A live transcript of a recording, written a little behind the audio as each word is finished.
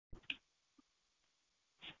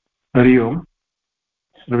हरि ओम्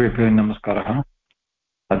सर्वेभ्यः नमस्कारः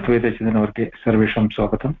अद्वैतचिन्तनवर्गे सर्वेषां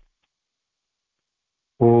स्वागतम्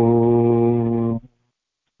ॐ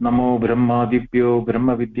नमो ब्रह्मादिभ्यो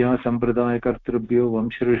ब्रह्मविद्यासम्प्रदायकर्तृभ्यो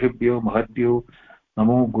वंशऋषिभ्यो महद्भ्यो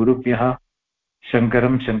नमो गुरुभ्यः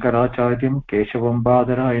शङ्करं शङ्कराचार्यं केशवं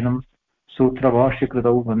बादरायणं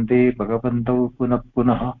सूत्रभाष्यकृतौ वन्दे भगवन्तौ पुनः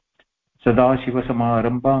पुनः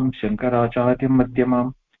सदाशिवसमारम्भां शङ्कराचार्यं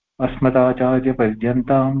मध्यमाम्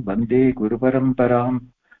अस्मदाचार्यपर्यन्तां वन्दे गुरुपरम्पराम्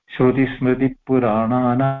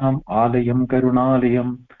श्रुतिस्मृतिपुराणानाम् आलयं करुणालयं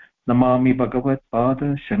नमामि भगवत्पाद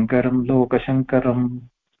शङ्करं लोकशङ्करम्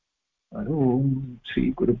ॐ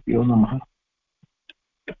श्रीगुरुभ्यो नमः.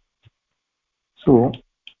 So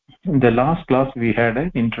in the last class we had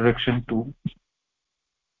an introduction to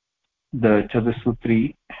the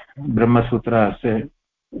Chatussutrii Brahma Sutra as a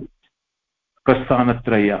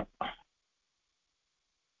Prasthanatraya,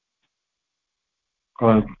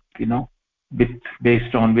 or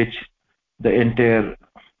based on which the entire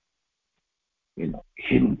in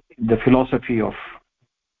the philosophy of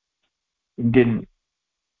Indian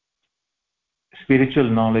spiritual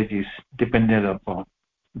knowledge is dependent upon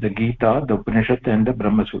the Gita, the Upanishad, and the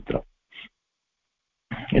Brahma Sutra.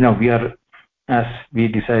 We are, as we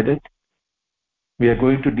decided, we are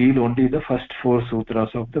going to deal only the first 4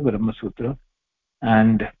 sutras of the Brahma Sutra,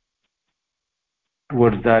 and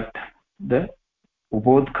towards that the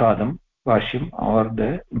Ubodhkadam Vashyam, or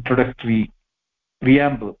the introductory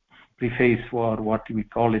preamble, preface, or what we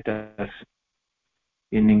call it as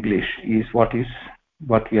in English, is what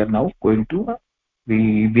we are now going to.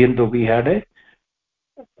 Even though we had a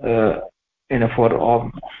for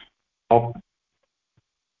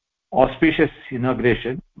auspicious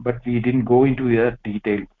inauguration, but we didn't go into that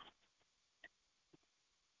detail.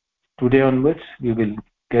 Today onwards we will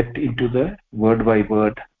get into the word by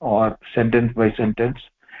word or sentence by sentence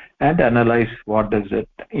and analyze what does it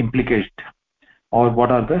implicate, or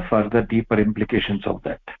what are the further deeper implications of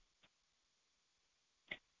that.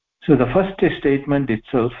 So the first statement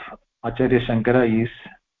itself, Acharya Shankara is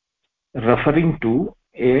referring to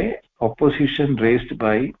a opposition raised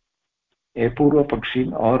by a Purva Pakshi,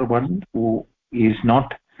 or one who is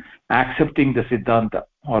not accepting the Siddhanta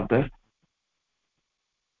or the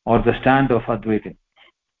stand of Advaita.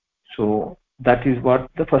 So that is what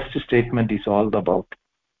the first statement is all about,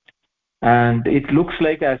 and it looks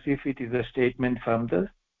like as if it is a statement from the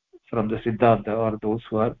Siddhanta, or those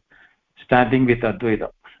who are standing with Advaita,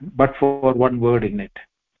 but for one word in it.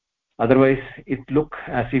 Otherwise it looks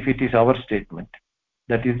as if it is our statement.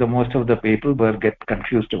 That is the most of the people will get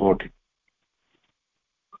confused about it.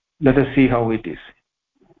 Let us see how it is.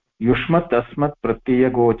 युष्मत् अस्मत्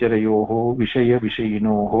प्रत्ययगोचरयोः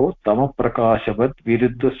विषयविषयिनोः तमप्रकाशवत्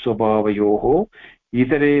विरुद्धस्वभावयोः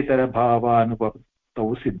इतरेतरभावानुपत्तौ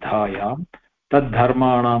सिद्धायां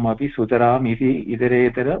तद्धर्माणामपि सुतराम् इति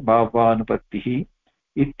इतरेतरभावानुपत्तिः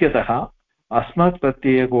इत्यतः अस्मत्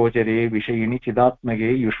प्रत्ययगोचरे विषयिणि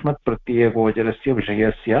चिदात्मके युष्मत् प्रत्ययगोचरस्य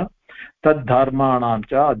विषयस्य तद्धर्माणां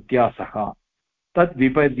च अध्यासः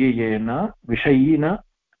तद्विपर्ययेन विषयिण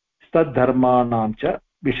तद्धर्माणां च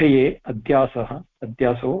विषये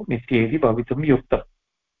अध्यासो नित्येति भवितुं युक्तम्.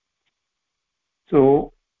 So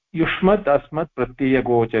युष्मत् अस्मत्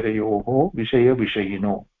प्रत्ययगोचरयोः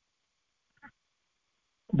विषयविषयिनो.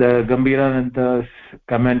 The Gambhirananda's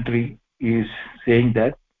commentary is saying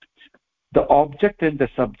that the object and the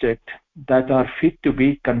subject that are fit to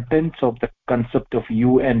be contents of the concept of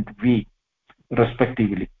you and we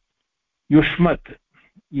respectively. Yushmat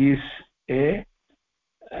is a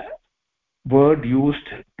word used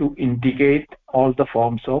to indicate all the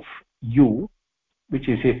forms of you, which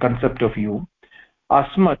is a concept of you.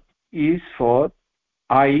 Asmat is for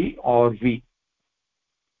I or we.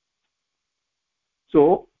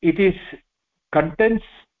 So it is contents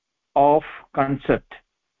of concept.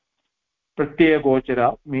 Pratyaya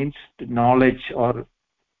gochara means knowledge or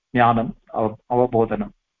jnanam or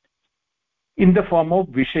avabodhanam, in the form of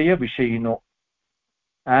vishaya vishayino,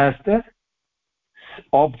 as the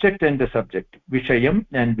object and the subject, vishayam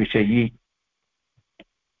and vishayi.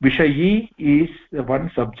 Vishayi is the one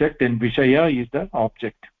subject and vishaya is the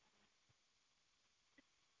object.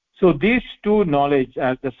 So these two knowledge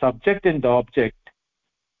as the subject and the object,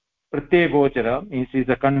 pratyaya gochara means is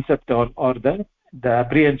the concept or the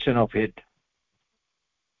apprehension of it.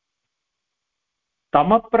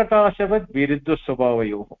 Tamaprakashavad viruddha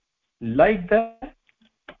svabhavayoh, like the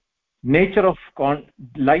nature of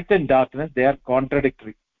light and darkness, they are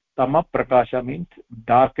contradictory. Tama prakasha means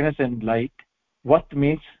darkness and light. What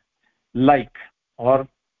means like or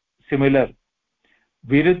similar.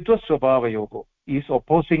 Viruddha svabhavayoh is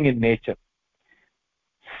opposing in nature.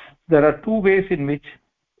 there are two ways in which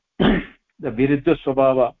the viruddha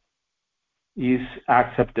swabhava is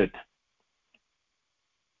accepted.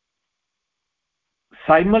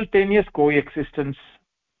 Simultaneous coexistence,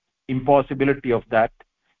 impossibility of that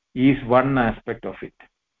is one aspect of it.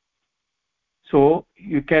 So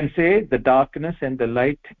you can say the darkness and the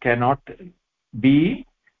light cannot be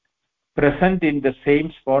present in the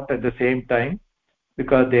same spot at the same time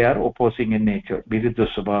because they are opposing in nature, viruddha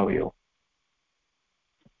swabhavayo.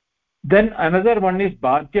 Then another one is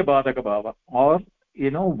bhadya badaka bhava, or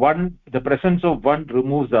one, the presence of one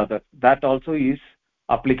removes the other. That also is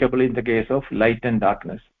applicable in the case of light and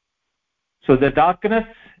darkness. So the darkness,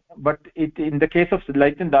 but in the case of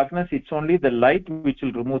light and darkness, it's only the light which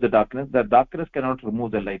will remove the darkness. The darkness cannot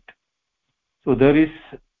remove the light. So there is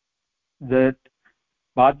that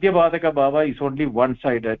bhadya badaka bhava is only one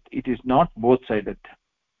sided, it is not both sided.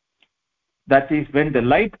 That is, when the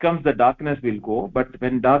light comes, the darkness will go, but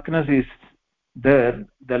when darkness is there,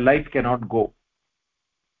 the light cannot go.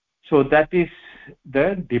 So that is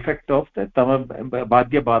the defect of the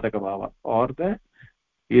bhadya badaka bhava, or the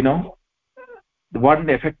one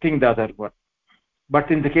affecting the other one.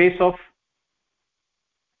 But in the case of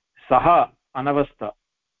saha anavastha,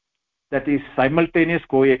 that is simultaneous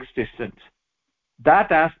coexistence,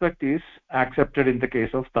 that aspect is accepted in the case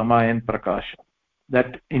of tama and prakasha,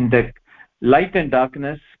 that in the light and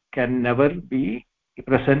darkness can never be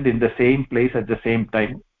present in the same place at the same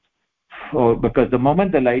time, because the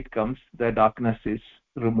moment the light comes, the darkness is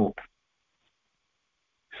removed.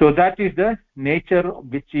 So that is the nature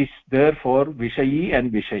which is there for vishayi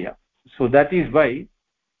and vishaya. So that is why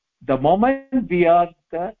the moment we are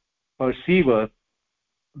the perceiver,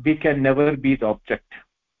 we can never be the object.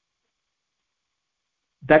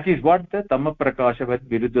 That is what the tama prakashavat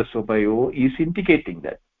viruddha swabhayo is indicating,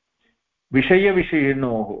 that vishaya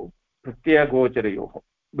vishayinoho pratyaya gocharayoho,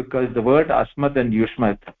 because the word asmat and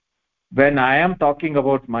yushmat, when I am talking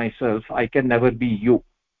about myself, I can never be you,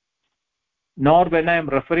 nor when I am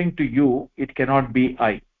referring to you, it cannot be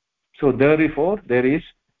I. So therefore there is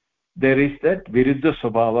that viruddha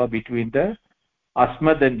swabhava between the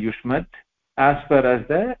asmat and yushmat as far as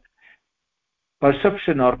the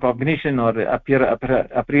perception or cognition or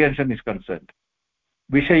apprehension is concerned.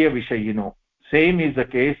 Vishaya vishayino, same is the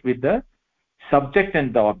case with the subject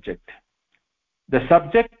and the object. The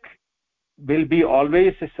subject will be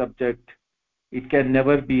always a subject, it can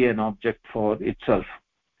never be an object for itself.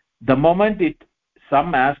 The moment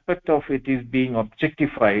some aspect of it is being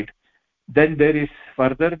objectified, then there is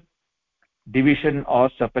further division or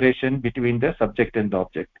separation between the subject and the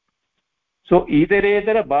object. So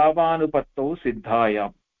iteretara bhavanupattau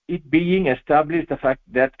siddhayam, it being established, the fact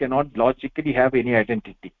that cannot logically have any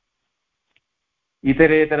identity.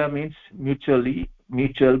 Iteretara means mutual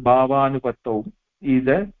bhavanupattau is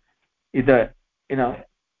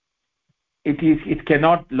it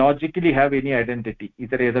cannot logically have any identity.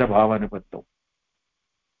 Iteretara bhavanupattau.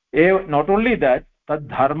 Not only that, tad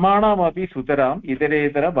dharmanam api sutaram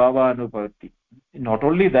iteretara bhavanupatti. Not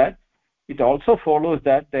only that, it also follows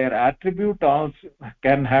that their attribute also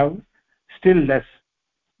can have still less,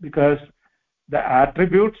 because the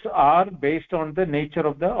attributes are based on the nature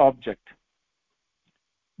of the object.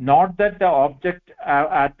 Not that the object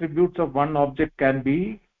attributes of one object can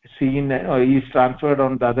be seen or is transferred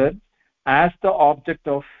on the other as the object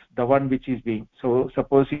of the one which is being. So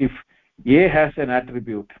suppose if A has an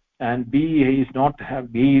attribute and B is not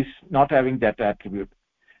having that attribute,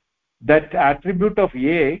 that attribute of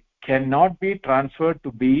A cannot be transferred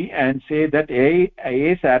to B and say that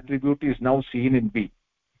A's attribute is now seen in B.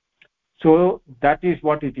 So that is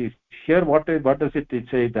what it is here. What does it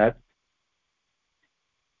say? That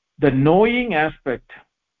the knowing aspect,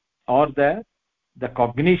 or the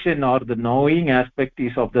cognition or the knowing aspect,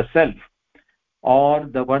 is of the self, or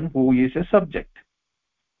the one who is a subject.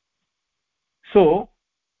 So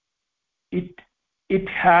it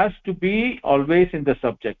has to be always in the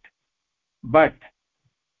subject, but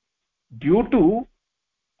due to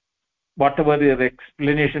whatever the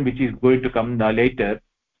explanation which is going to come later,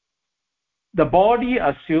 the body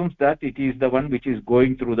assumes that it is the one which is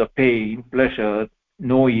going through the pain, pleasure,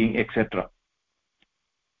 knowing, etc.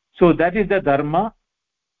 So that is the dharma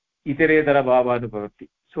iteretara bhavanupatti.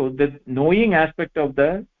 So the knowing aspect of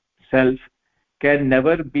the self can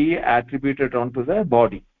never be attributed onto the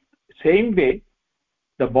body. Same way,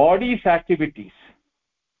 the body's activities,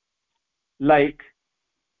 like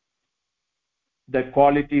the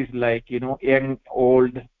qualities like young,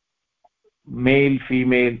 old, male,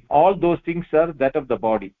 female, all those things are that of the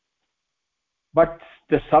body, but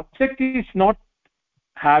the subject is not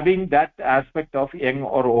having that aspect of young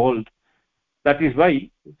or old, That is why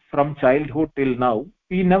from childhood till now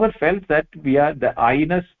we never felt that we are the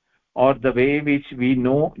I-ness, or the way which we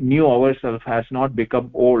knew ourselves has not become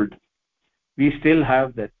old. We still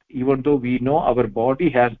have that, even though we know our body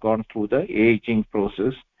has gone through the aging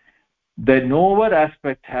process. The knower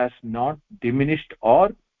aspect has not diminished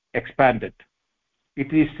or expanded.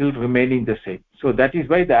 It is still remaining the same. So that is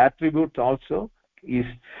why the attribute also is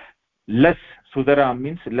less. Sudara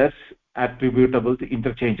means less attributable to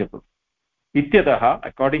interchangeable. Ityatah,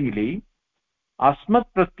 accordingly, asmat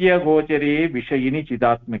pratyagocare vishayini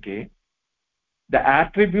chidatmake, the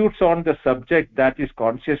attributes on the subject, that is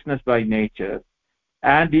consciousness by nature,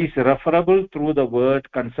 and is referable through the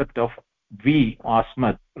word concept of vi,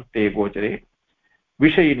 asmat pratyagocare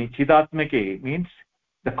vishayini chidatmake, means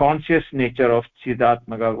the conscious nature of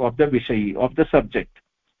chidatmaka, of the vishayi, of the subject.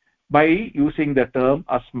 By using the term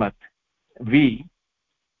asmat, vi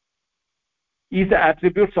is the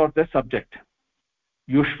attributes of the subject.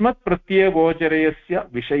 Yushmat pratyagocharayasya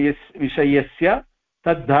vishayasya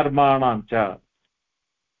tadharmanam cha.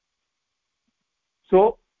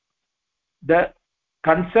 So the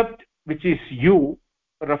concept which is you,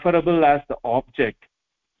 referable as the object,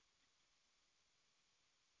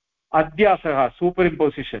 adhyasaha,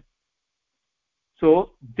 superimposition.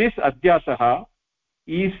 So this adhyasaha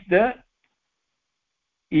is the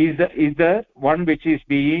one which is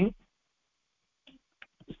being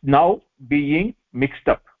now being mixed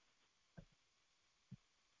up.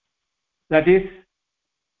 That is,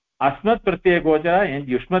 asmat pratyagocara and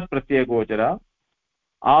yushmat pratyagocara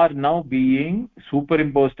are now being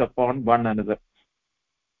superimposed upon one another.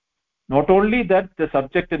 Not only that, the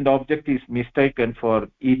subject and object is mistaken for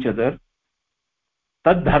each other,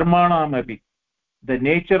 tad dharmanam api, the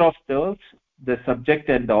nature of the subject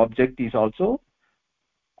and the object is also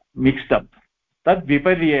mixed up. Tad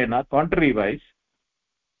viparyena, contrary wise,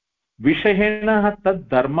 vishayena tad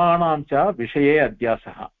dharmanam cha vishaye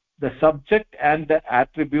adhyasaha, the subject and the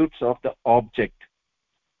attributes of the object.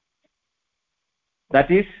 That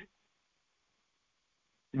is,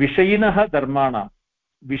 vishayinah dharmana.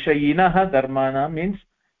 Vishayinah dharmana means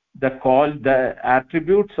the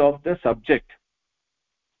attributes of the subject.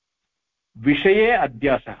 Vishaye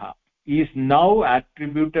adhyasaha is now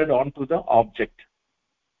attributed onto the object.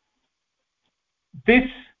 This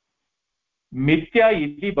mithya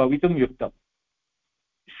iti bhavitum yuktam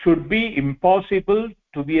should be impossible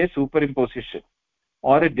to be a superimposition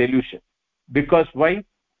or a delusion. Because why?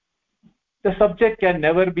 The subject can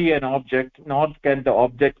never be an object, nor can the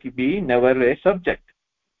object be never a subject.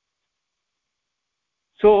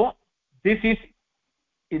 So this is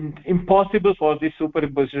impossible for this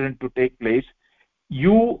superimposition to take place.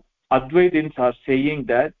 You Advaitins are saying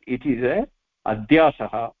that it is a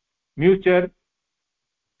adhyasaha, mutual,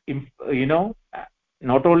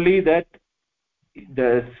 not only that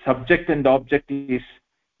the subject and object is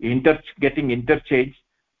getting interchanged,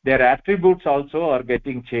 their attributes also are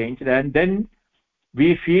getting changed, and then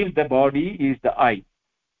we feel the body is the I,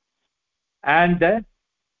 and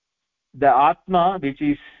the atma, which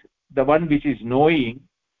is the one which is knowing.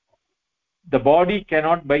 The body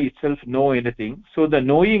cannot by itself know anything, so the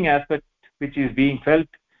knowing aspect which is being felt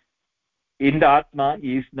in the atma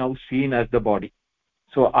is now seen as the body.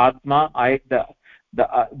 So atma,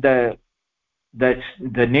 the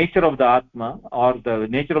nature of the atma, or the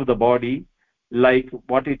nature of the body, like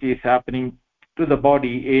what it is happening to the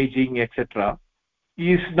body, aging, etc.,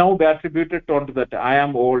 is now attributed onto that. I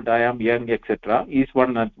am old, I am young, etc., is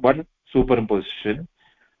one superimposition.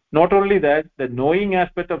 Not only that, the knowing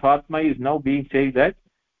aspect of atma is now being said that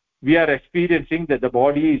we are experiencing that the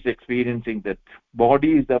body is experiencing that.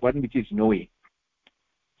 Body is the one which is knowing.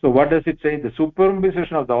 So what does it say? The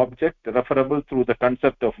superimposition of the object referable through the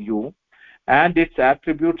concept of you, and its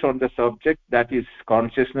attributes on the subject, that is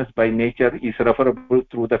consciousness by nature, is referable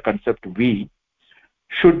through the concept we,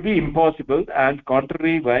 should be impossible, and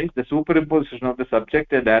contrary wise, the superimposition of the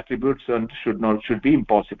subject and attributes should be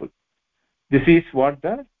impossible. This is what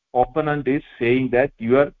the opponent is saying, that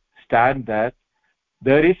your stand that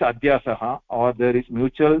there is adhyasaha, or there is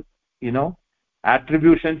mutual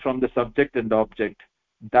attribution from the subject and the object.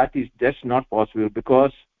 That is just not possible,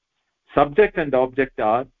 because subject and object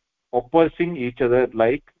are opposing each other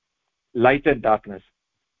like light and darkness.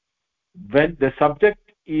 When the subject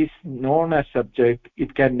is known as subject,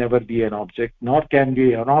 it can never be an object, nor can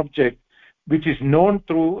be an object which is known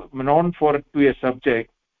to a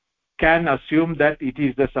subject can assume that it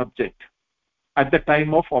is the subject at the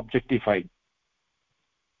time of objectifying.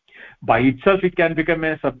 By itself it can become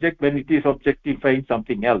a subject when it is objectifying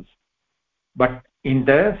something else, but in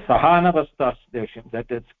the sahanavastha situation, that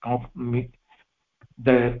is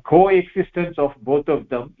the coexistence of both of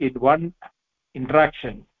them in one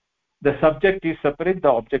interaction. The subject is separate, the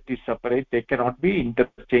object is separate. They cannot be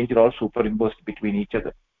interchanged or superimposed between each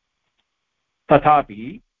other.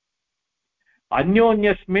 Tathapi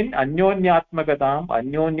अन्योन्यस्मिन् अन्योन्यात्मकताम्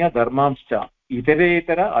अन्योन्यधर्मांश्च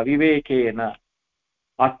इतरेतर अविवेकेन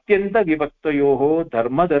अत्यन्तविभक्तयोः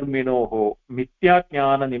धर्मधर्मिणोः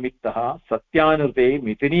मिथ्याज्ञाननिमित्तः सत्यानृते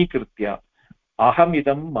मिथुनीकृत्य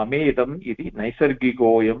अहमिदं ममेदम् इति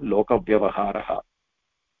नैसर्गिकोऽयं लोकव्यवहारः.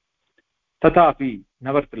 तथापि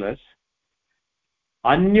nevertheless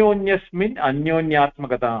अन्योन्यस्मिन्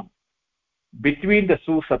अन्योन्यात्मकताम्, between the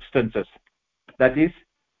two substances, that is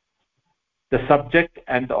the subject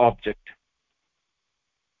and the object,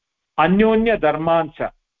 anyonya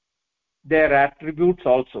dharmancha, their attributes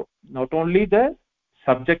also, not only the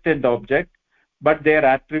subject and object but their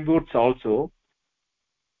attributes also,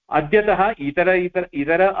 adyatah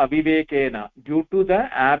itara avivekena, due to the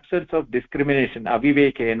absence of discrimination,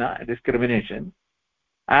 avivekena, discrimination,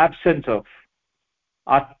 absence of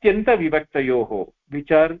atyanta vivaktayoho,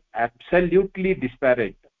 which are absolutely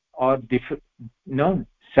disparate or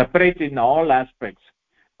separate in all aspects,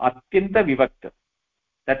 atyanta vivakta,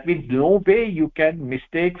 that means no way you can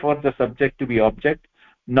mistake for the subject to be object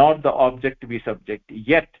nor the object to be subject.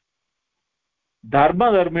 Yet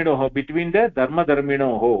dharma dharminoho, between the dharma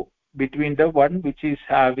dharminoho, between the one which is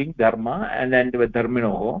having dharma and the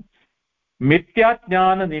dharminoho, mithya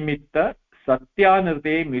jnana nimitta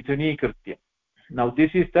satyanirte mithuni. Now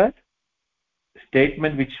this is the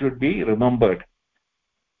statement which should be remembered.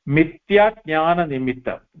 Mithya jnana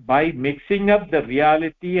nimitta, by mixing up the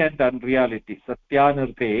reality and unreality,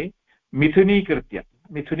 satyanirte mithuni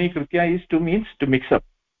is to means to mix up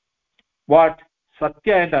what?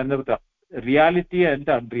 Satya and anartha, reality and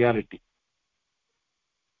unreality.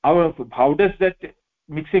 How does that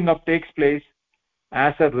mixing up takes place?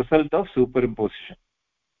 As a result of superimposition.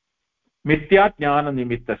 Mithya jnana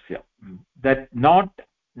nimittasya, that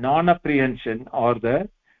non-apprehension or the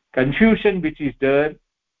confusion which is there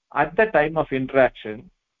at the time of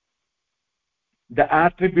interaction, the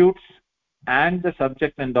attributes and the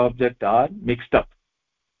subject and object are mixed up.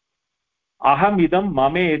 Aham idam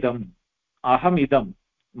mamedam, aham idam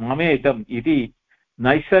mamedam iti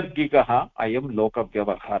naisargikaha ayam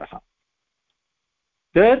lokavyavaharaha.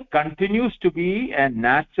 There continues to be a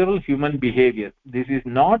natural human behavior. This is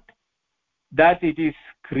not that it is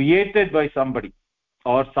created by somebody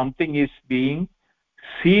or something is being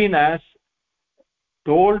seen as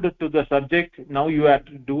told to the subject, now you have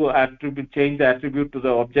to do attribute, change the attribute to the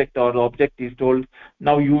object, or the object is told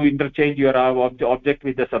now you interchange your object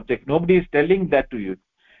with the subject. Nobody is telling that to you.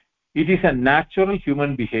 It is a natural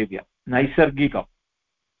human behavior, naisargika,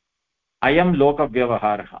 ayam loka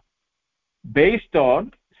vyavaharaha, based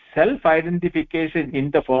on self identification in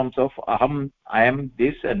the forms of aham, I am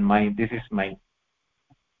this, and mine, this is mine.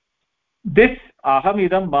 This aham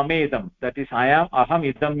idam mamedam, that is I am,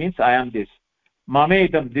 aham idam means I am this,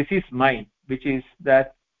 mamedam, this is mine, which is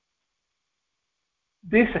that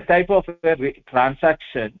this type of a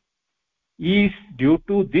transaction is due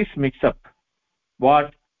to this mix up.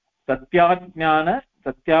 What? Satyajnana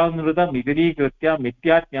satyanruta midrikritya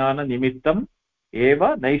mityajnana nimittam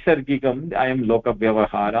eva naisargikam ayam loka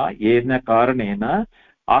vyavahara yena karanena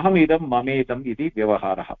aham idam mamedam iti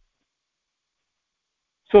vyavaharaha.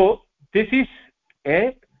 So this is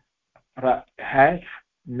a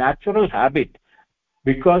natural habit,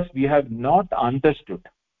 because we have not understood.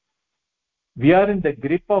 We are in the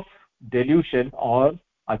grip of delusion or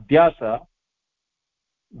adhyasa.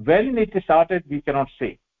 When it started we cannot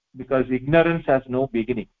say, because ignorance has no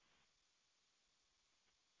beginning,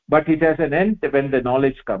 but it has an end when the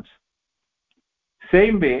knowledge comes.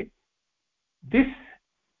 Same way, this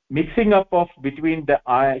mixing up of between the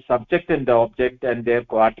subject and the object and their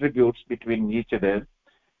attributes between each other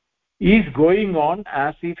is going on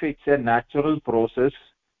as if it's a natural process,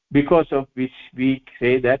 because of which we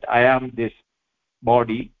say that I am this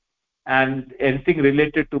body and anything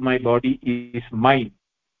related to my body is mine.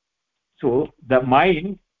 So the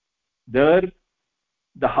mine, there,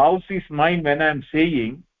 the house is mine. When I am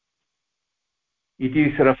saying, it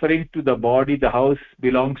is referring to the body, the house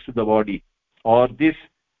belongs to the body, or this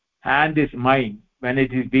hand is mine. When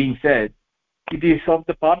it is being said, it is of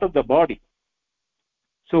the part of the body.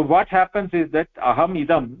 So what happens is that aham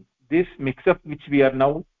idam, this mix up which we are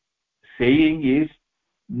now saying, is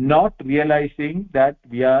not realizing that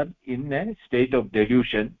we are in a state of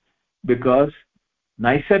delusion, because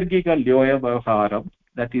naisargika lyoya vyavaharam,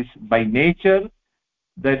 that is by nature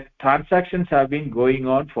the transactions have been going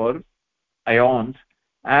on for ions,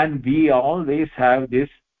 and we always have this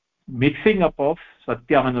mixing up of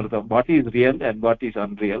satyanurtam, what is real and what is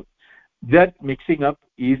unreal. That mixing up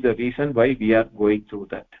is the reason why we are going through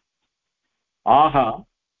that. Aha,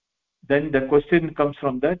 then the question comes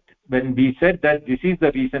from that. When we said that this is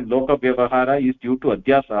the reason loka vyavahara is due to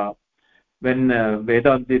adhyasa, when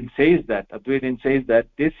Vedanta says that, Advaita says that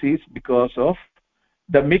this is because of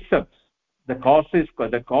the mix-ups. The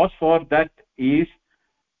cause for that is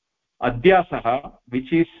adhyasa,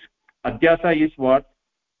 which is adhyasa is what?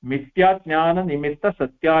 Mithya jnana nimitta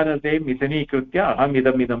satyanade mithanikritya aham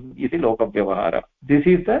idam iti loka vyavahara. This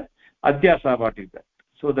is the adhyasa. What is that?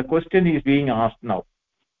 So the question is being asked now.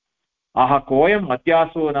 aha koyam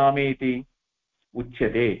adhyaso nameti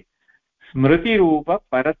uchyate smriti rupa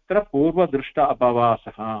paratra purva drishta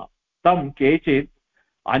abhavasah tam kechit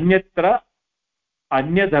anyatra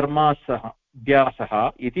अन्यधर्मासः अध्यासः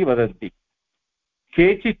इति वदन्ति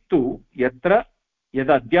केचित्तु यत्र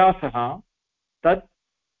यदध्यासः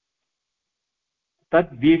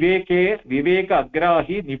तद् विवेक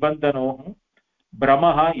अग्राहि निबन्धनोः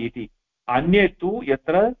भ्रमः इति अन्ये तु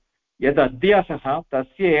यत्र यदध्यासः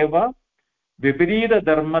तस्य एव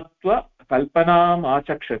विपरीतधर्मत्व कल्पनाम्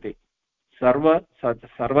आचक्षते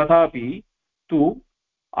सर्वथापि तु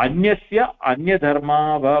अन्यस्य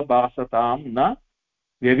अन्यधर्मावभासतां न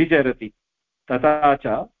व्यभिचरति तथा च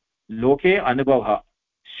लोके अनुभवः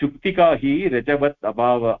शुक्तिका हि रजवत्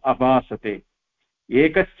अभासते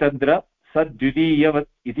एकश्चन्द्र सद्वितीयवत्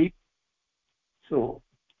इति. So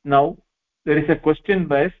now there is a question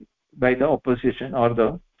by the opposition or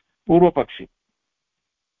the purva pakshi.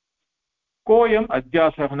 Koyam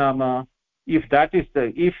adhyasah nama. If that is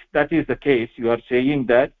the case, you are saying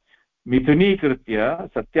that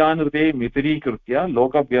mithunīkritya satyanurte mithunīkritya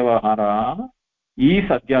loka vyavahara is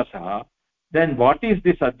adhyasah, then what is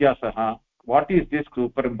this adhyasah? What is this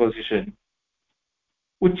superimposition?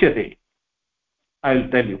 Uchyate, I will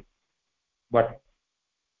tell you. But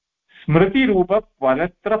smriti rupa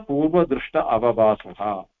paratra purva drishta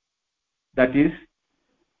avabhasah, that is,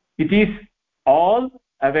 it is all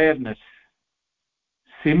awareness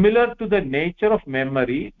similar to the nature of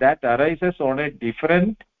memory that arises on a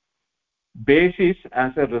different basis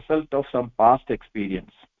as a result of some past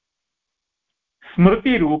experience.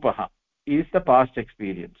 Smriti rupaha is the past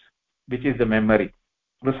experience, which is the memory,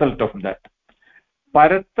 result of that.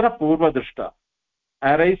 Paratra purva drishta,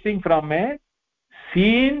 arising from a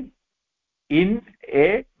scene in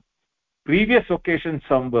a previous occasion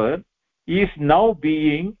somewhere, is now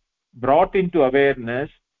being brought into awareness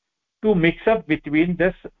to mix up between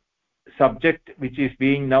this subject which is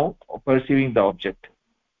being now perceiving the object.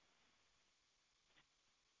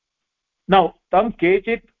 Now tam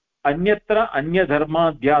kechit anyatra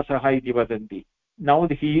anyadharmadhyasah iti vadanti. Now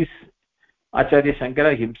he is, Acharya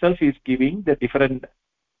Shankara himself is giving the different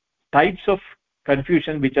types of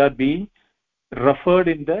confusion which are being referred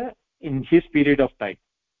in his period of time.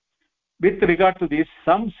 With regard to this,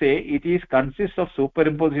 some say it is consists of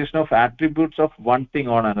superimposition of attributes of one thing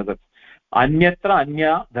on another. Anyatra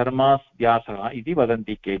anya dharmas dhyasah iti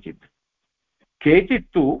vadanti kechit. Kechit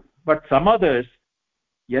too, but some others,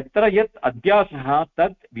 yatra yat adhyasah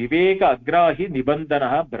tat viveka agrahi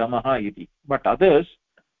nibandhanah brahmah iti. But others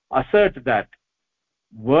assert that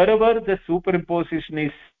wherever the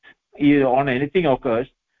superimposition is on anything occurs,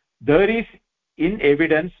 there is in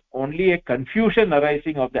evidence only a confusion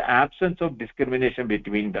arising of the absence of discrimination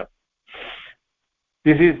between them.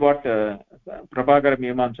 This is what Prabhakara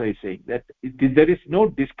Mimamsa is saying, that there is no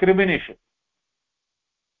discrimination.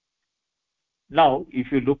 Now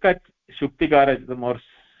if you look at Shuktikaratam or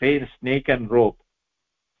say snake and rope,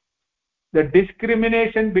 the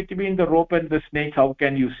discrimination between the rope and the snake, how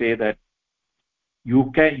can you say that?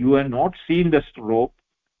 You have not seen the rope,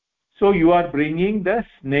 so you are bringing the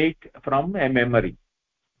snake from a memory.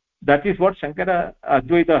 That is what Shankara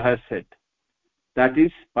Advaita has said. That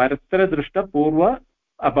is paratra drishta purva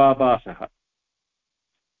abhabhasah.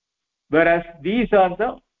 Whereas these are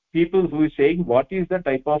the people who is saying what is the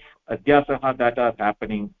type of adhyasah that are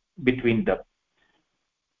happening between them.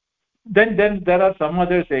 Then there are some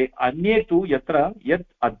others say anye tu yatra yat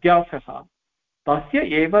adhyasah tasya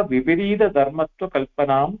eva viparita dharmatva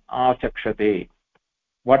kalpanam achakshate.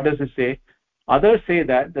 What does it say? Others say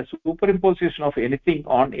that the superimposition of anything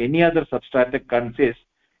on any other substratum consists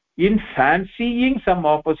in fancying some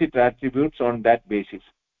opposite attributes on that basis.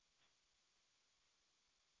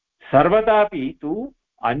 Sarvatapi tu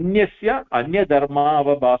anyasya anya dharma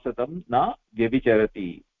avabhasatam na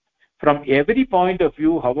vyabhicharati. From every point of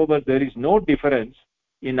view, however, there is no difference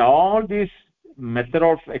in all these method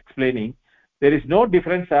of explaining. There is no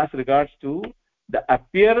difference as regards to the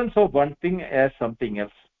appearance of one thing as something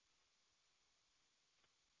else.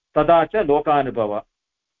 तदा च लोकानुभव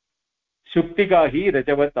shuktika hi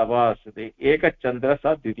rajavat avasate ekachandra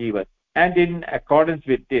sa dvitivat. And in accordance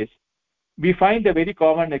with this, we find a very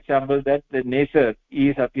common example that the nature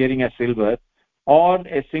is appearing as silver, or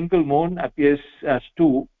a single moon appears as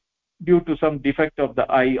two due to some defect of the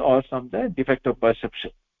eye or some defect of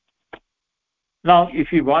perception. Now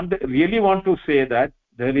if you really want to say that,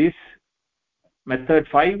 there is method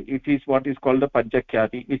 5. It is what is called the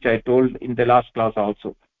panchakhyati, which I told in the last class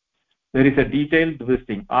also. There is a detailed this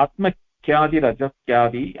thing, atma khyadi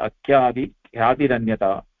rajakyadi akhyadi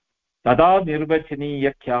khyadiranyata tada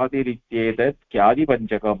nirvachaniya khyadirityetat khyadi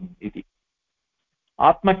panchakam iti.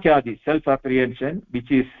 Atma khyadi, self apprehension,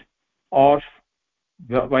 which is of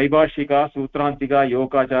vaibhashika, sutrantika,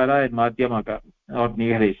 yokachara and madhyamaka or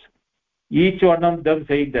nihilis. Each one of them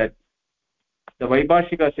saying that the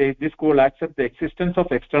vaibhashika says this school accepts the existence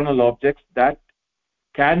of external objects that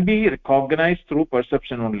can be recognized through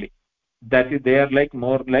perception only. That is, they are like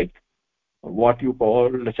more like what you call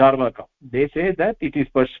charvaka. They say that it is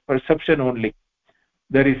perception only,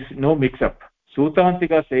 there is no mix up.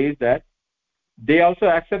 Sutrantika says that they also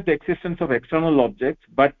accept the existence of external objects,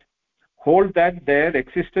 but hold that their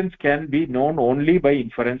existence can be known only by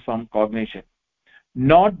inference from cognition,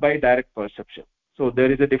 not by direct perception. So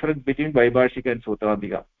there is a difference between vaibhashika and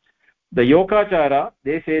sutrantika. The yokachara,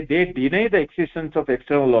 they say they deny the existence of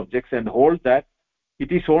external objects and hold that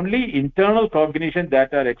it is only internal cognition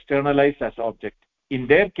that are externalized as object. In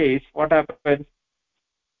their case, what happens?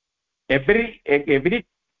 Every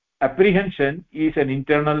apprehension is an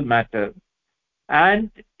internal matter, and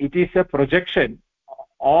it is a projection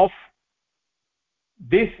of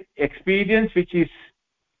this experience which is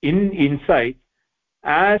inside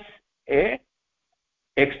as a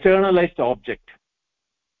externalized object.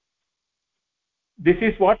 This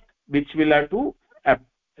is what which we'll have to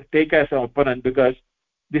take as an opponent, because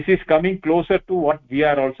this is coming closer to what we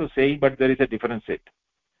are also saying, but there is a different set.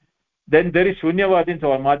 Then there is shunyavadins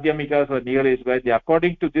or madhyamikas or nihilists, where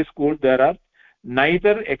according to this school there are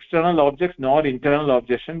neither external objects nor internal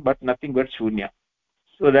objection, but nothing but shunya.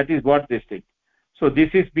 So that is what this thing. So this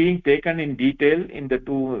is being taken in detail in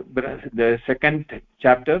the second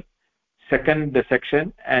chapter, second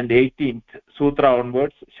section, and 18th sutra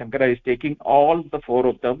onwards. Shankara is taking all the four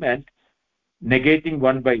of them and negating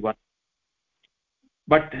one by one.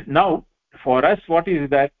 But now for us, what is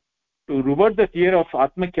that? To revert the theory of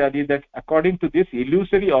atmakhyadi, that according to this,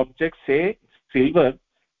 illusory objects, say silver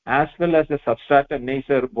as well as the substratum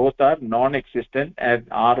nature, both are non-existent and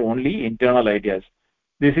are only internal ideas.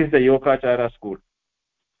 This is the yokachara school.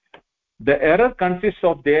 The error consists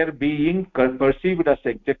of their being perceived as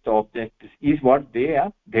exact objects, is what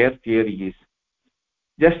their theory is.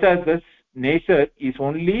 Just as this nature is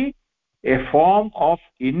only a form of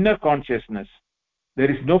inner consciousness, there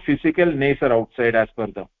is no physical nature outside as per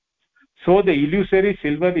them. So the illusory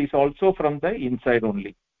silver is also from the inside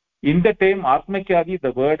only. In the term atmakhyadi,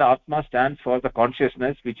 the word atma stands for the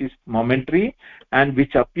consciousness which is momentary and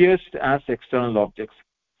which appears as external objects.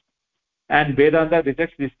 And Vedanta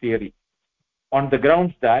rejects this theory on the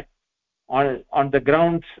grounds that on the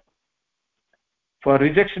grounds for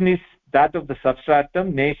rejection is that of the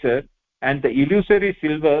substratum nature, and the illusory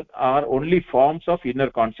silver are only forms of inner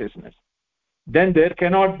consciousness. Then there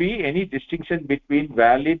cannot be any distinction between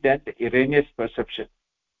valid and erroneous perception.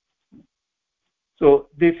 So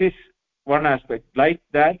this is one aspect. Like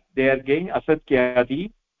that, they are getting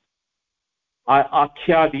asatkyadi,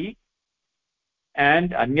 akhyadi,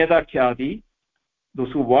 and anyadakhyadi.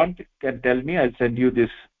 Those who want can tell me. I'll send you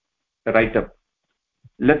this write-up.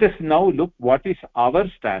 Let us now look what is our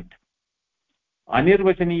stand.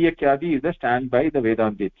 Anirvachaniya khyadi is the stand by the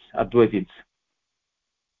Vedantists, Advaitins.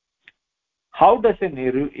 How does an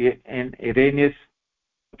erroneous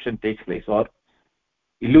perception take place, or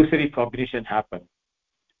illusory cognition happen?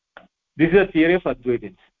 This is a theory of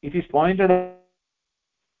Advaitins. It is pointed out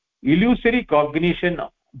illusory cognition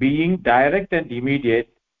being direct and immediate,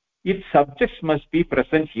 its subjects must be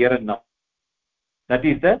present here and now. That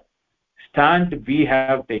is the stand we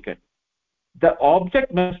have taken. The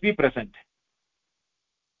object must be present.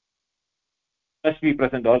 Must be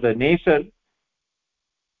present, or the nature,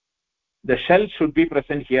 the shell should be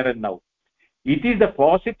present here and now. It is the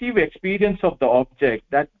positive experience of the object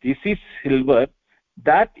that this is silver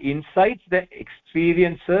that incites the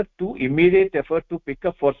experiencer to immediate effort to pick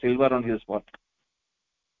up for silver on his spot.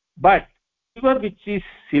 But silver which is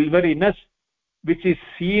silveriness, which is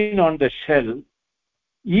seen on the shell,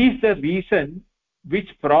 is the reason which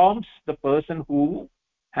prompts the person who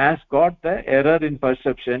has got the error in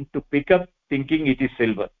perception to pick up thinking it is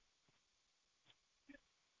silver.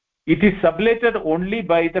 it is sublated only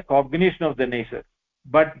by the cognition of the nature.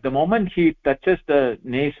 But the moment he touches the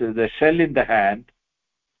nature, the shell in the hand,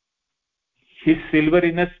 his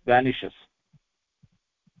silveriness vanishes.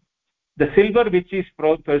 The silver which is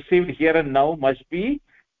perceived here and now must be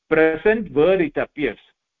present where it appears.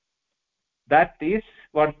 That is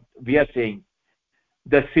what we are saying.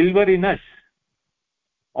 The silveriness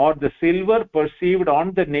or the silver perceived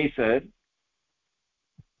on the nature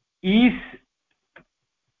is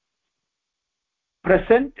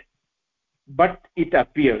present, but it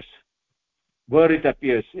appears where it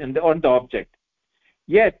appears on the object.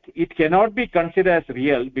 Yet it cannot be considered as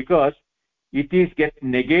real because it is get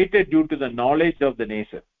negated due to the knowledge of the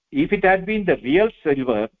nature. If it had been the real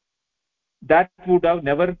silver, that would have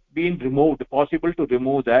never been removed, possible to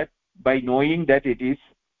remove that by knowing that it is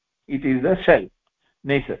the shell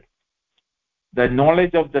nature. The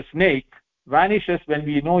knowledge of the snake vanishes when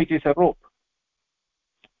we know it is a rope,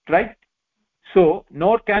 right? So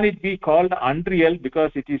nor can it be called unreal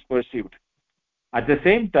because it is perceived. At the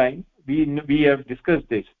same time, we have discussed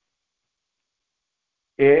this.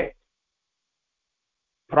 A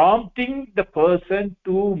prompting the person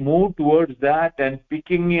to move towards that and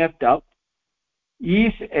picking it up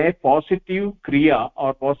is a positive kriya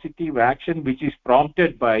or positive action which is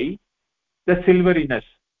prompted by the silveriness.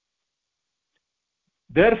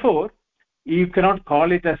 Therefore, you cannot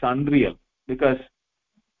call it as unreal, because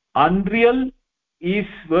unreal is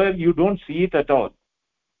where you don't see it at all.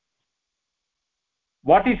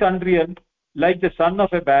 What is unreal? Like the son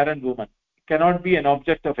of a barren woman, cannot be an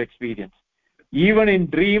object of experience. Even in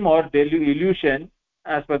dream or illusion,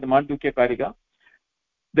 as per the Mandukya Karika.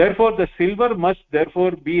 Therefore, the silver must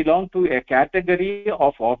therefore belong to a category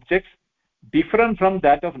of objects different from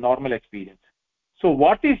that of normal experience. So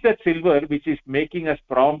what is that silver which is making us,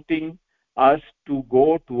 prompting us to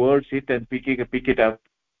go towards it and pick it up?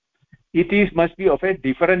 It is must be of a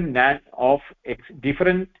different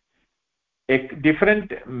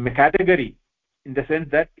different category, in the sense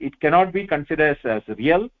that it cannot be considered as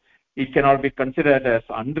real, it cannot be considered as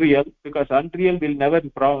unreal, because unreal will never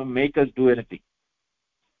make us do anything.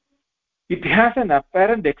 It has an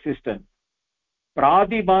apparent existence,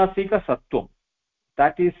 pradibhasika sattvam,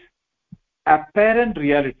 that is apparent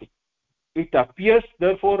reality. It appears,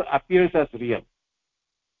 therefore appears as real,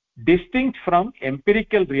 distinct from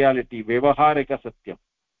empirical reality, vyavaharika satyam.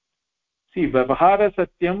 See, vyavahara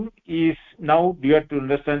satyam is, now you have to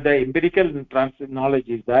understand the empirical knowledge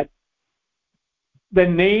is that the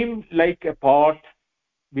name, like a pot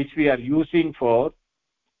which we are using for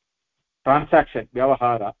transaction,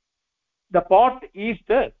 vyavahara, the pot is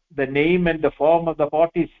the name and the form of the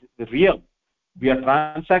pot is real. We are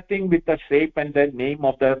transacting with the shape and the name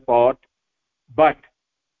of the pot, but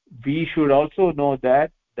we should also know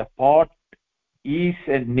that the pot is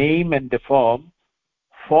a name and the form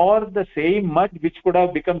for the same mud which could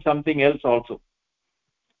have become something else also.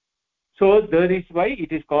 So that is why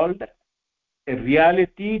it is called a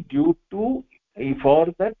reality due to for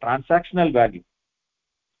the transactional value.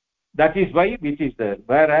 That is why which is there.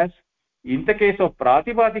 Whereas in the case of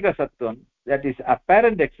pratipadika sattvam, that is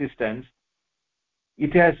apparent existence,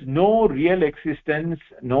 it has no real existence,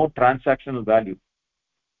 no transactional value,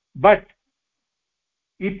 but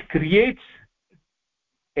it creates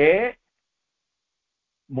a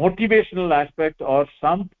motivational aspect or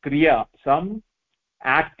some kriya, some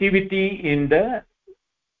activity in the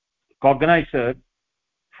cognizer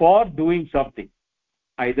for doing something.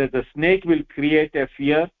 Either the snake will create a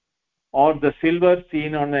fear, or the silver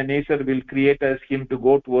seen on the nature will create as him to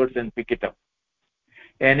go towards and pick it up.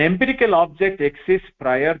 An empirical object exists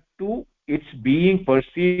prior to its being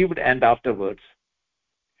perceived and afterwards,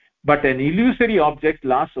 but an illusory object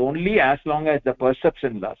lasts only as long as the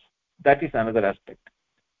perception lasts. That is another aspect.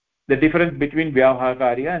 The difference between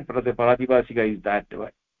vyavaharya and pratibhasika is that way.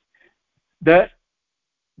 The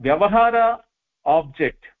vyavahara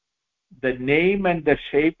object, the name and the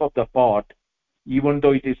shape of the pot, even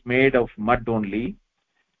though it is made of mud only,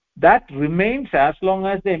 that remains as long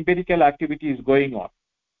as the empirical activity is going on.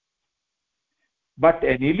 But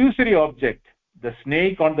an illusory object, the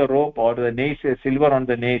snake on the rope or the nature, silver on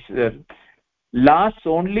the nature, lasts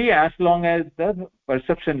only as long as the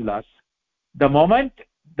perception lasts. The moment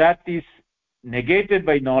that is negated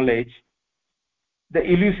by knowledge, the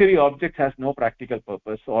illusory object has no practical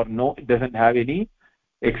purpose, or it doesn't have any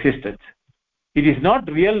existence. It is not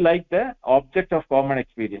real like the object of common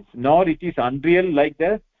experience, nor it is unreal like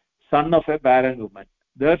the son of a barren woman.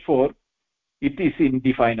 Therefore it is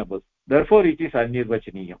indefinable. Therefore it is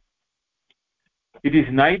anirvachaniyam. It is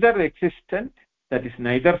neither existent, that is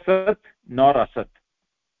neither sat nor asat.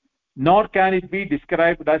 nor can it be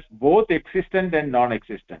described as both existent and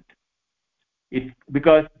non-existent.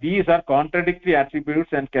 Because these are contradictory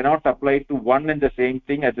attributes and cannot apply to one and the same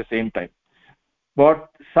thing at the same time. But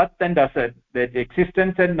Sat and Asat, that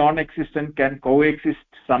existence and non-existent can coexist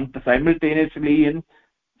simultaneously in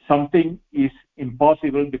something is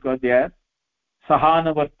impossible because they are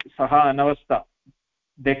saha anavastha.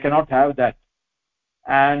 They cannot have that.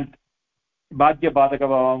 And Badhya Badhaka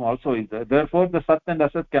Bhavam also is there. Therefore, the Sat and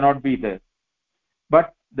Asat cannot be there.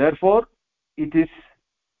 But therefore, it is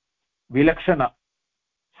Vilakshana.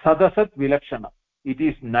 Sadasat Vilakshana. It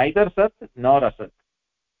is neither Sat nor Asat.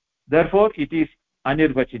 Therefore, it is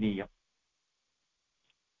Anirvachaniyam.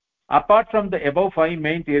 Apart from the above 5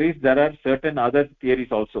 main theories, there are certain other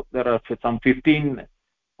theories also. There are some 15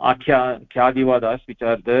 Khyadivadas which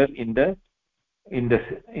are there in the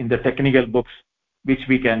technical books, which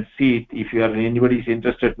we can see it. If anybody is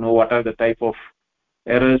interested to know what are the type of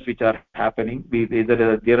errors which are happening,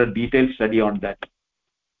 there are detailed study on that.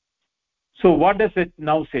 So what does it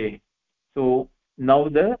now say? So now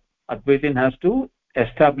the Advaitin has to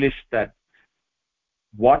establish that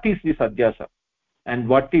what is this Adhyasa and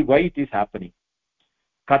why it is happening.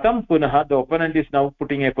 Katam punaha, the opponent is now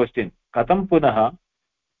putting a question. Katam punaha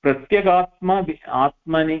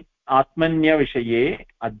pratyagaatmanya vishaye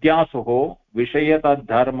adhyasoho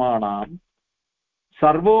vishayatadharmanam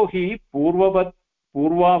sarvo hi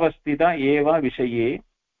purvavastita eva vishaye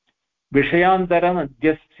vishayantaram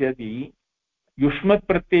adhyasyati युष्मत्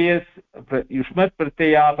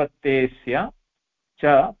प्रत्ययापत्तेस्य च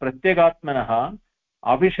प्रत्यगात्मनः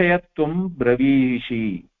अविषयत्वं ब्रवीषि.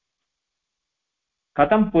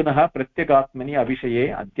 कथं पुनः प्रत्यगात्मनि अविषये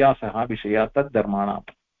अध्यासः विषयः तद्धर्माणां.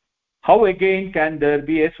 How again can there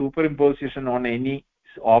be a superimposition on any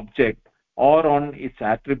object or on its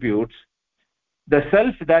attributes, the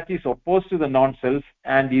self that is opposed to the non-self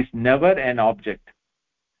and is never an object?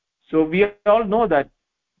 So we all know that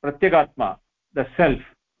pratyagatma, the self,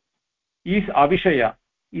 is avishaya,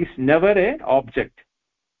 is never an object.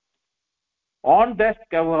 On that,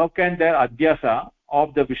 how can there adhyasa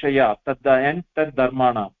of the vishaya tadda and tad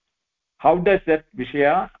dharmana? How does that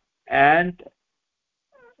vishaya and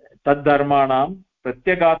tad dharmanam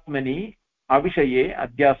pratyagatmani avishaye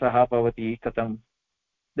adhyasaha bhavati katam?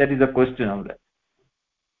 That is the question of that.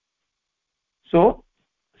 So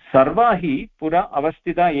sarva hi pura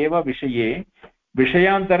avastita eva vishaye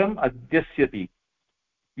विषयान्तरम् अध्यस्यति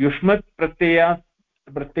युष्मत्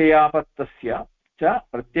प्रत्ययापत्तस्य च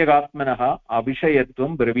प्रत्यगात्मनः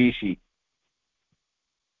अविषयत्वं ब्रवीषि.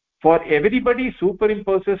 For everybody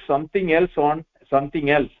superimposes something else on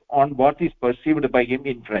what is perceived by him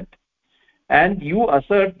in front, and you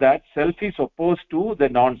assert that self is opposed to the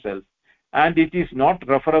non-self and it is not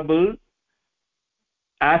referable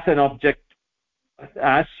as an object,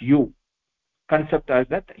 as you concept as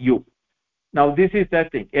that you. Now this is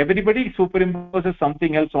that thing. Everybody superimposes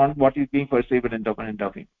something else on what is being perceived in front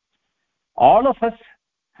of him. All of us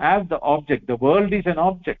have the object. The world is an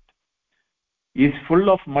object. Is full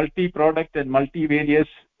of multi-product and multi-various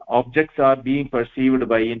objects are being perceived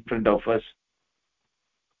by in front of us.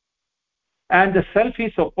 And the self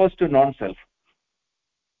is opposed to non-self.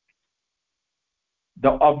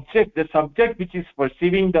 The subject which is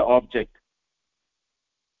perceiving the object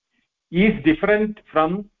is different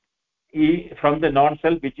from the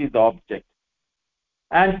non-self which is the object,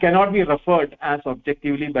 and cannot be referred as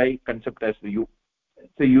objectively by concept as you.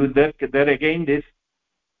 So there again this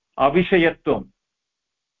avishayatvam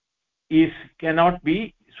cannot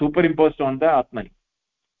be superimposed on the atmani.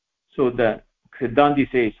 So the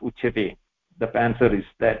Siddhanti says uchyate, the answer is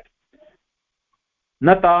that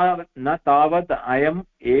na tavad ayam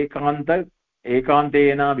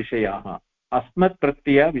ekantena vishayah asmat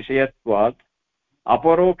pratyaya vishayatvat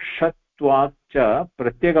अपरोक्षत्वाच्च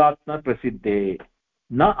प्रत्यगात्म प्रसिद्धे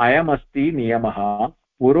न अयमस्ति नियमः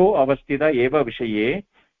पुरो अवस्थित एव विषये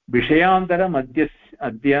विषयान्तरम्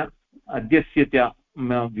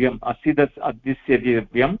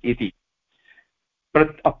अध्यस्यव्यम् इति.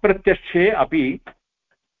 अप्रत्यक्षे अपि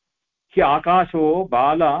हि आकाशो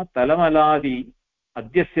बाल तलमलादि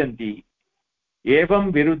अध्यस्यन्ति.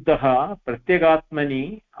 एवं विरुद्धः प्रत्यगात्मनि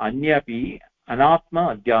अन्यपि अनात्म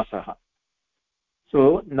अध्यासः.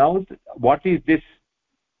 So now what is this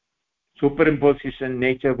superimposition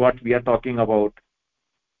nature what we are talking about?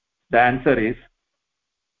 The answer is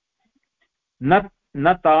na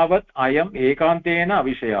tavat ayam ekantena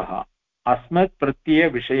avishayah asmat pratyaya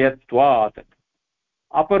vishayatvat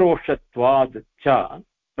aparoshatvat cha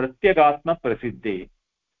pratyagatma prasiddhe.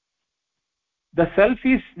 The self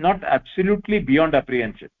is not absolutely beyond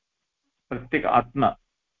apprehension. Pratyagatma,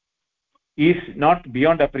 is not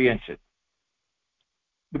beyond apprehension,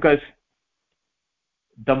 because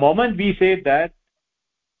the moment we say that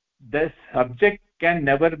the subject can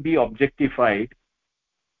never be objectified,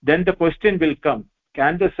 then the question will come,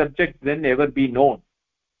 can the subject then ever be known?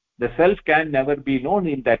 The self can never be known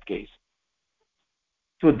in that case.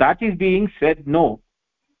 So that is being said, no,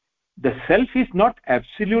 the self is not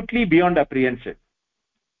absolutely beyond apprehension.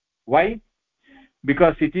 Why?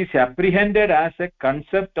 Because it is apprehended as a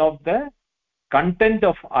concept of the content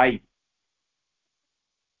of I.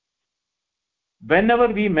 Whenever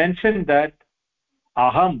we mention that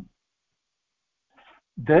aham,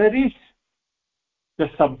 there is the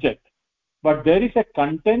subject, but there is a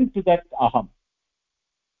content to that aham.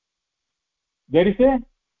 There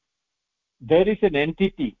is an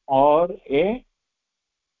entity or an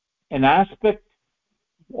aspect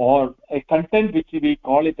or a content which we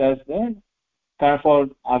call it as the, for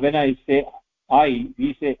when I say I,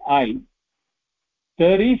 we say I,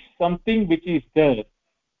 there is something which is there,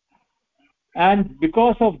 and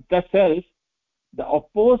because of the self, the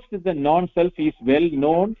opposed to the non-self is well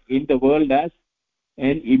known in the world as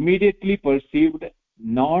an immediately perceived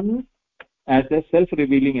non, as a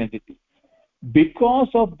self-revealing entity. Because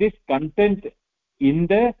of this content in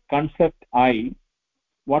the concept I,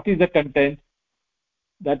 what is the content?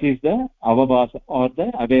 That is the avabhasa or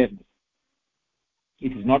the awareness.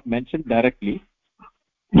 It is not mentioned directly,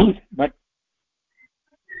 but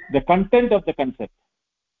the content of the concept,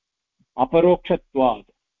 aparokshatvad,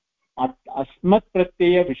 asmat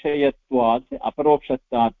pratyaya vishayatvad,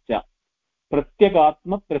 aparokshatvad cha,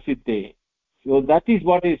 pratyagatma prasiddhe. So that is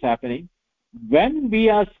what is happening. When we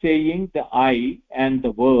are saying the I and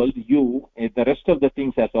the world, you, and the rest of the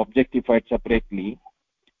things as objectified separately,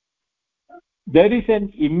 there is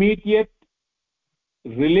an immediate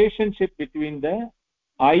relationship between the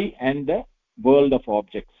I and the world of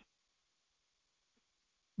objects,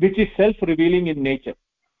 which is self-revealing in nature.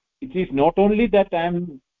 It is not only that I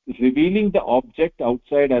am revealing the object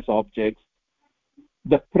outside as objects,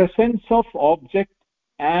 the presence of object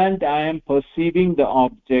and I am perceiving the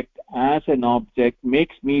object as an object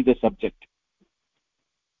makes me the subject,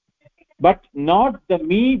 but not the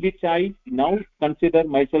me which I now consider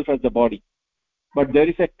myself as the body. But there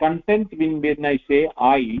is a content when I say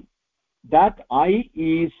I, that I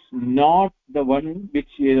is not the one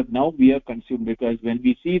which now we are consumed, because when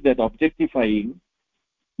we see that objectifying,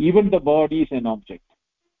 even the body is an object.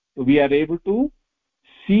 We are able to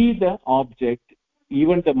see the object,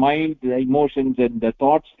 even the mind, the emotions and the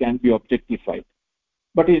thoughts can be objectified.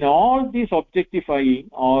 But in all this objectifying,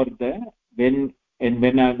 or when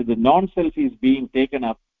the non-self is being taken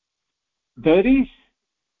up, there is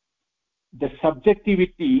the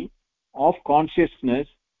subjectivity of consciousness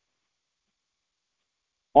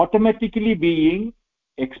automatically being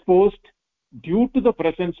exposed due to the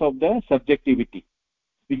presence of the subjectivity,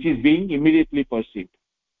 which is being immediately perceived.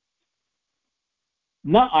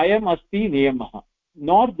 Na ayam asti niyamah,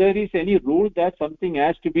 nor there is any rule that something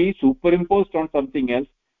has to be superimposed on something else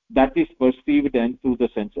that is perceived and through the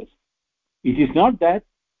senses. It is not that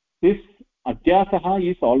this adhyasaha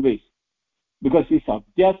is always, because this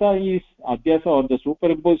adhyasa or the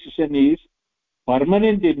superimposition is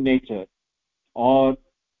permanent in nature or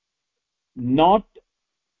not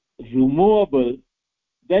removable,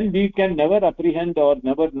 then we can never apprehend or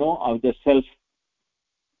never know of the self.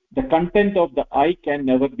 The content of the I can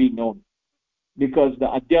never be known, because the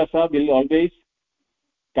adhyasa will always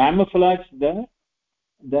camouflage the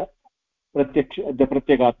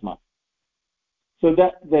pratyagatma. So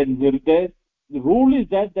the rule is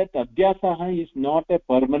that adhyasa is not a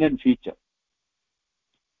permanent feature.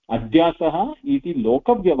 Adhyasa iti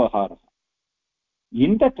lokavyavahara.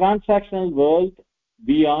 In the transactional world,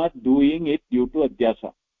 we are doing it due to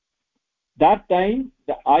adhyasa. That time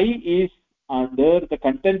the I is under, the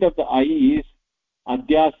content of the I is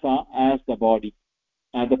adhyasa as the body,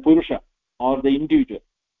 as the purusha or the individual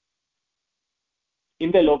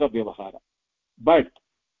in the loka vyavahara. But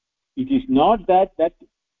it is not that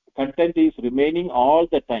content is remaining all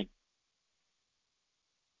the time.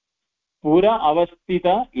 Pura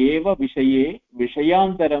avastita eva vishaye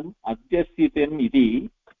vishayantaram adhyasitam iti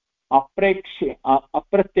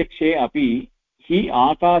अप्रत्यक्षे अपि हि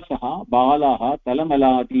आकाशः बालः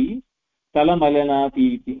तलमलनाति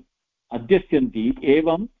इति अध्यस्यन्ति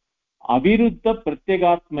एवं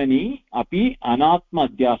अविरुद्धप्रत्यगात्मनि अपि अनात्म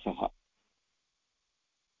अध्यासः.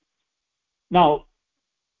 Now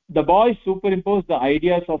the boys superimpose the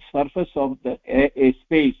ideas of surface of a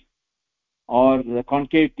space or the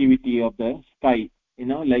concavity of the sky,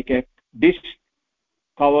 like a dish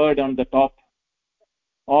covered on the top,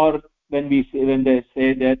 or when they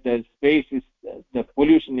say that the space is the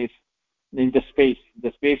pollution is in the space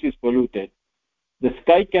is polluted. The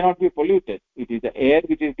sky cannot be polluted. It is the air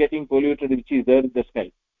which is getting polluted, which is there in the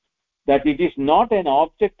sky. That it is not an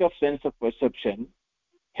object of sense of perception.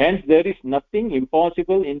 Hence, there is nothing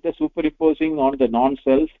impossible in the superimposing on the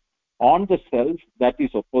non-self, on the self that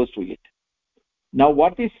is opposed to it. Now,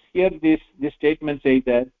 what is here this statement says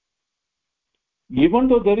that even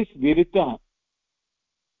though there is viruddha,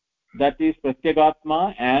 that is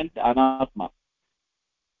pratyagatma and anatma,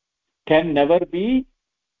 can never be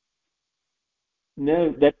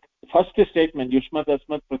that first statement, yushmat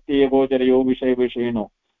asmat pratyagojarayo vishay vishayeno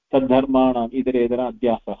tadharmanam idare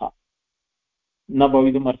adhyasaha na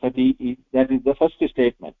bhavidum arhati. That is the first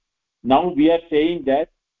statement. Now we are saying that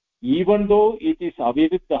even though it is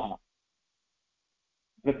aviruddha,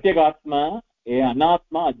 pratyagatma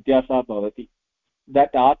anatma adhyasa bhavati,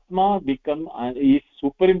 that atma is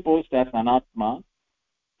superimposed as anatma,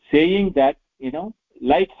 saying that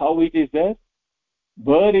like how it is there,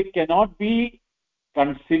 where it cannot be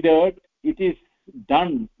considered, it is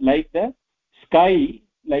done like the sky,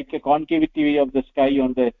 like a concavity of the sky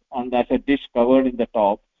on as a dish covered in the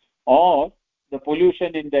top, or the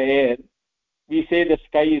pollution in the air. We say the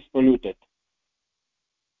sky is polluted.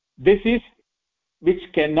 This is which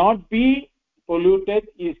cannot be polluted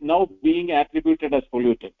is now being attributed as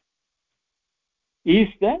polluted. Is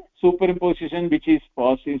the superimposition which is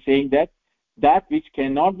possible, saying that which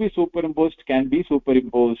cannot be superimposed can be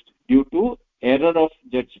superimposed due to error of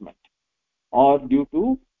judgment or due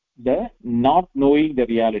to the not knowing the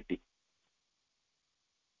reality.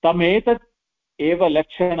 Tametat eva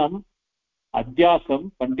lakshanam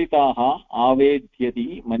adhyasam panditaha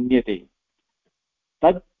avedhyati manyate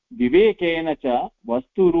tad vivekena cha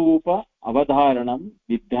vasturupa avadharanam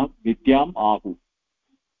vidyam ahu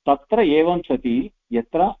tatra evam sati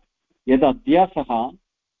yatra yad adhyasah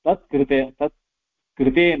tat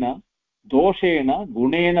kritena doshena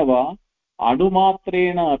gunena va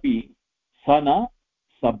anumatrena api sana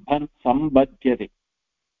sambadhyate.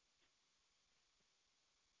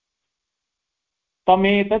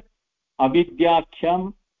 Tametat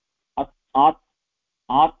avidyakhyam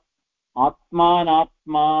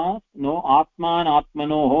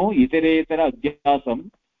atmanatmanoh iteretara adhyasam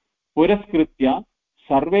puraskritya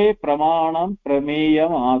sarve pramanam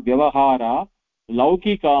prameyam vyavahara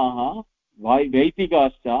laukikaah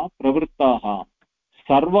vaitigascha pravrittaah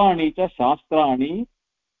sarvani cha shastrani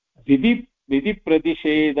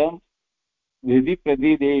vidipradishedam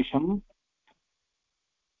vidipradidesham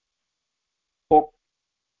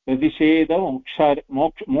pradishedam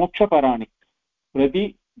mokshaparani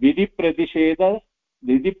vidipradisheda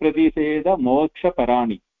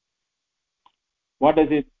mokshaparani. What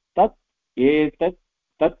is it? Tat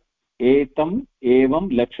etam evam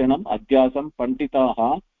lakshanam adhyasam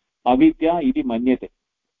panditaha avidya iti manyate.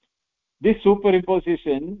 This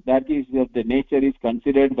superimposition that is of the nature is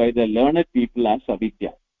considered by the learned people as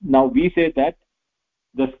avidya. Now we say that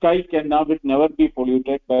the sky can never be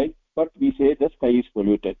polluted but we say the sky is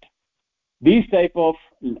polluted. These type of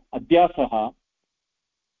adhyasaha,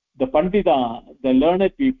 the pandita, the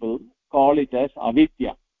learned people call it as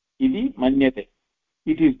avidya iti manyate.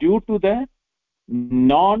 It is due to the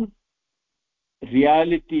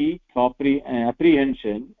non-reality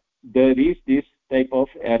apprehension. There is this type of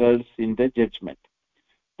errors in the judgment.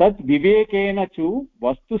 Tad vivekena chu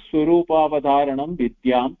vastu swarupavadharanam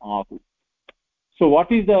vidyam ahu. So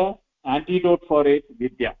what is the antidote for it?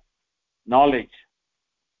 Vidya, knowledge,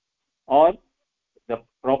 or the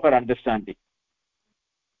proper understanding.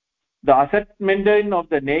 The ascertainment of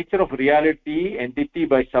the nature of reality entity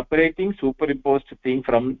by separating superimposed thing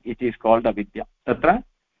from it is called avidya. Tatra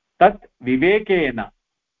tat vivekena.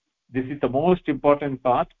 This is the most important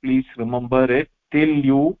part. Please remember it till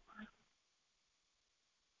you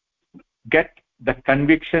get the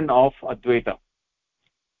conviction of Advaita.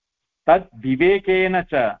 Tad vivekena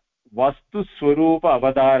cha vastu swarupa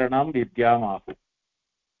avadharanam vidyam ahu.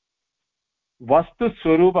 Vastu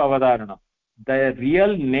swarupa avadharanam, the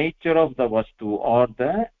real nature of the vastu or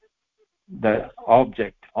the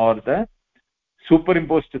object or the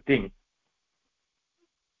superimposed thing.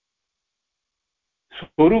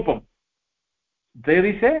 Swarupam, there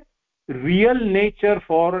is a real nature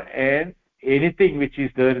for anything which is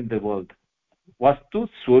there in the world. Vastu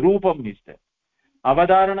swarupam is there.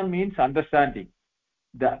 Avadharanam means understanding,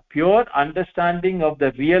 the pure understanding of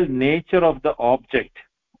the real nature of the object.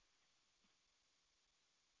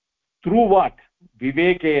 Through what?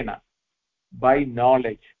 Vivekena, by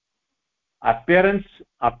knowledge. Appearance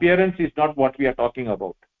is not what we are talking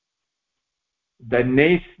about.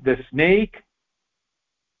 The snake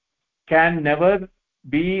can never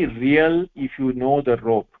be real if you know the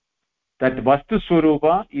rope. That Vastu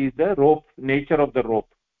Swarupa is the rope, nature of the rope.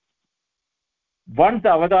 Once the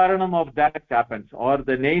avadaranam of that happens, or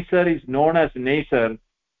the nature is known as nature,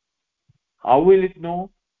 how will it know?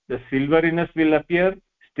 The silveriness will appear,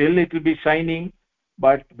 still it will be shining,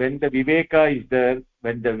 but when the viveka is there,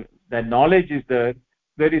 when the knowledge is there,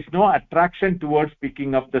 there is no attraction towards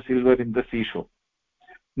picking up the silver in the seashore.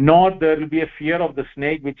 Nor there will be a fear of the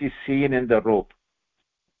snake which is seen in the rope.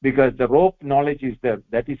 Because the rope knowledge is there.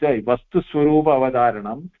 That is a Vastu Swarupa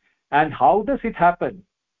Avadaranam. And how does it happen?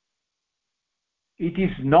 It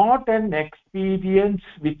is not an experience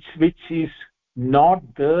which is not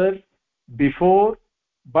there before,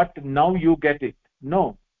 but now you get it.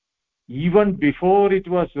 No. Even before it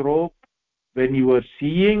was rope, when you were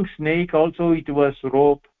seeing snake also it was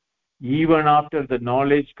rope. Even after the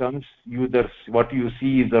knowledge comes, what you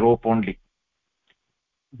see is the rope only.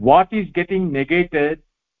 What is getting negated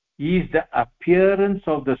is the appearance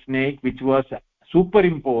of the snake which was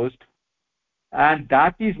superimposed, and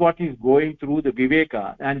that is what is going through the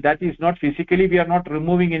viveka, and that is not physically, we are not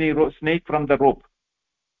removing any snake from the rope.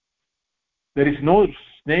 There is no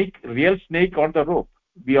snake, real snake on the rope.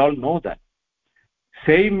 We all know that.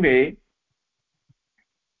 Same way,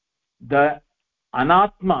 the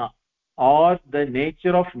anatma, or the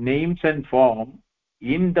nature of names and form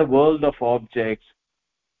in the world of objects,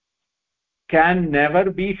 can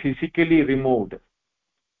never be physically removed.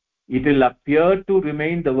 It will appear to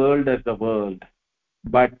remain the world as the world,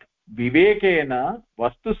 but vivekena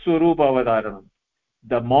vastu swarupa avadaranam,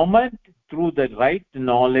 the moment through the right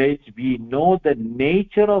knowledge we know the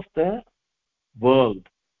nature of the world,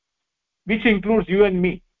 which includes you and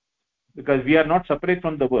me, because we are not separate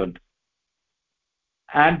from the world,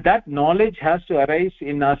 and that knowledge has to arise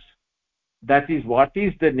in us. That is, what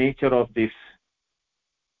is the nature of this?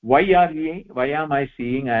 Why am I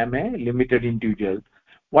seeing I am a limited individual?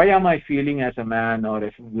 Why am I feeling as a man or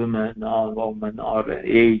a woman or woman or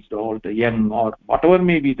aged or the young or whatever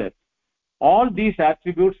may be that? All these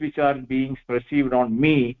attributes which are being perceived on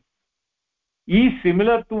me is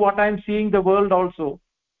similar to what I am seeing the world also,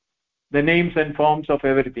 the names and forms of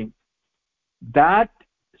everything. That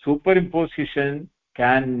superimposition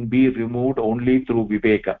can be removed only through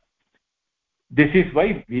viveka. This is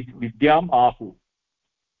why vidyam ahu.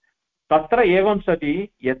 Tatra evam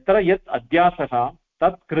sati yatra yat adhyasah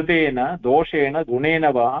tat kritena doshena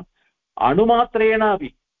gunena va anumatrena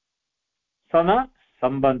api sana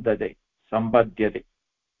sambandhyate.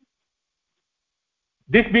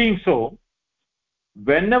 This being so,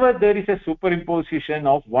 whenever there is a superimposition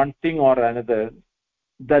of one thing or another,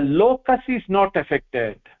 the locus is not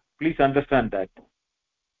affected. Please understand that.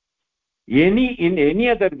 In any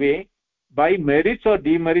other way, by merits or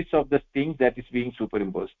demerits of the thing that is being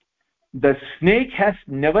superimposed, the snake has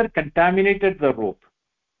never contaminated the rope,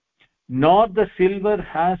 nor the silver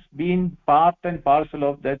has been part and parcel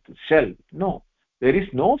of that shell. No, there is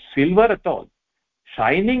no silver at all.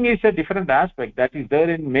 Shining is a different aspect that is there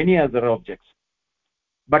in many other objects,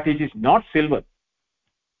 but it is not silver.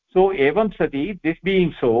 So evam sati, this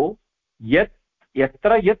being so, yatra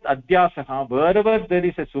yat adhyasah, wherever there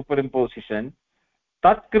is a superimposition,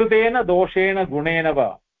 tat kritena doshena gunena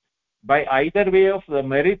va, by either way of the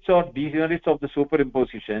merits or demerits of the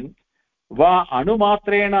superimposition, va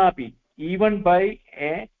anumatrena api, even by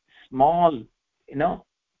a small,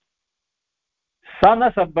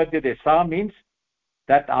 sana sambadhyate. Sa means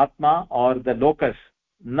that atma or the locus,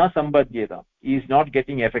 na sambadhyata, is not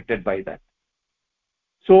getting affected by that.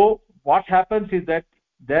 So what happens is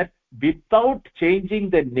that without changing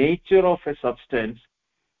the nature of a substance,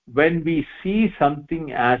 when we see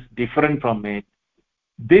something as different from it,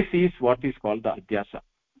 this is what is called the adhyasa.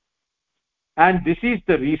 And this is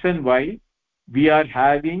the reason why we are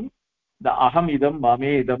having the aham idam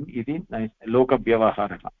mame idam iti loka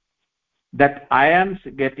vyavahara, that I am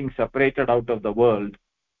getting separated out of the world,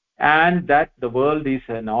 and that the world is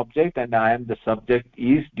an object and I am the subject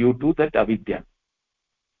is due to that avidya.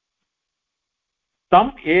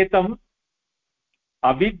 Tam etam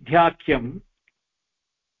avidhyakyam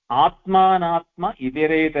atmanatma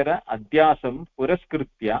ideretara adhyasam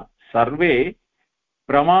puraskritya sarve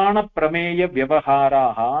pramana prameya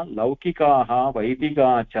vyavaharaha laukikaha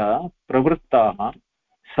vaidika cha pravrittaha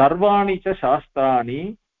sarvani cha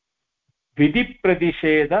shastrani vidhi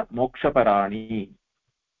pratisheda mokshaparani.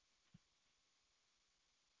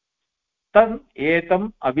 Tam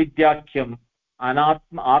etam avidhyakyam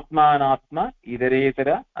atmanatma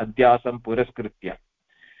ideretara adhyasam puraskritya.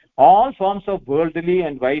 All forms of worldly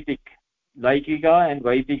and vaidik, laikika and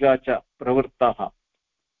vaidika cha pravrittaha,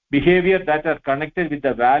 behavior that are connected with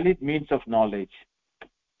the valid means of knowledge.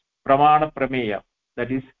 Pramana prameya,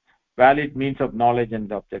 that is valid means of knowledge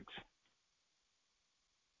and objects.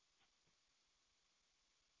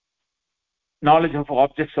 Knowledge of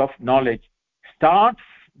objects of knowledge starts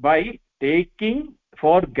by taking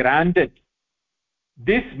for granted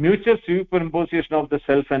this mutual superimposition of the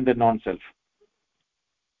self and the non-self.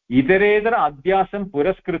 Iteredara adhyasam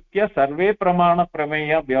puraskritya sarve pramana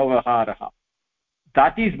prameya vyavaharaha.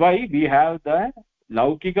 That is why we have the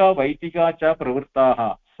laukika vaitika cha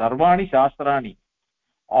pravrittaha sarvani shastrani.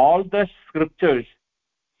 All the scriptures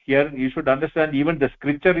here, you should understand, even the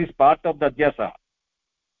scripture is part of the adhyasa.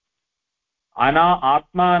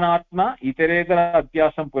 Atma anatma iteredara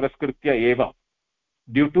adhyasam puraskritya eva,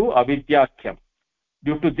 due to avidyakhyam,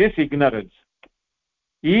 due to this ignorance,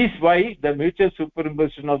 is why the mutual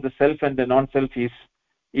superimposition of the self and the non-self is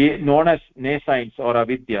known as nescience or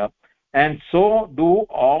avidya. And so do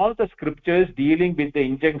all the scriptures dealing with the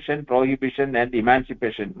injunction, prohibition and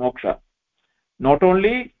emancipation, moksha. Not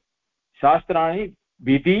only shastrani,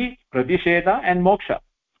 vidhi, pratisheda and moksha,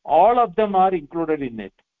 all of them are included in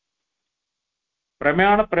it.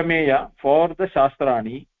 Pramana prameya for the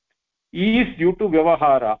shastrani is due to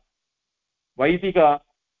vyavahara, vaidika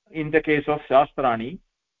in the case of shastrani,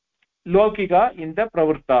 laukika in the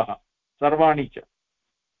pravrittaha, sarvani cha.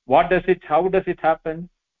 How does it happen?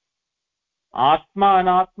 Atma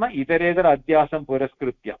anatma iteredara adhyasam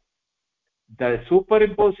puraskritya. The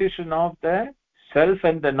superimposition of the self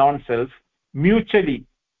and the non-self mutually.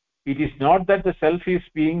 It is not that the self is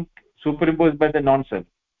being superimposed by the non-self.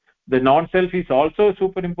 The non-self is also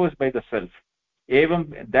superimposed by the self.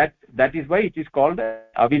 Evam, that is why it is called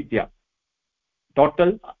avidya.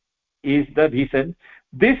 Total is the reason.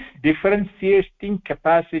 This differentiating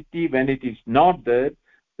capacity, when it is not there,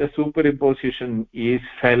 the superimposition is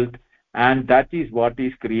felt, and that is what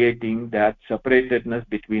is creating that separatedness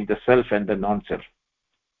between the self and the non-self.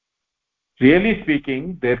 Really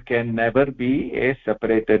speaking, there can never be a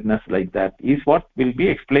separatedness like that, is what will be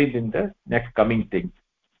explained in the next coming thing.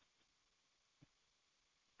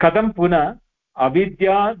 Kadam puna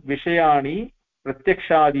avidya vishayani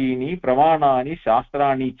pratyakshadini pramanani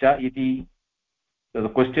shastrani cha iti. So the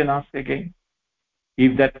question asked again,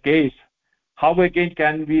 if that case, how again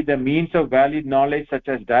can be the means of valid knowledge such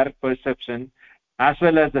as direct perception as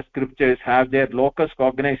well as the scriptures have their locus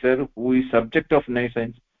cognizer who is subject of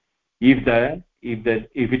nescience? If it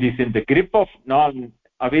is in the grip of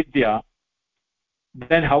non-avidya,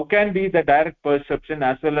 then how can be the direct perception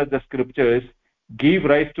as well as the scriptures give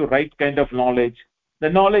rise to right kind of knowledge? The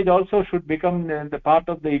knowledge also should become the part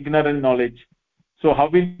of the ignorant knowledge. So how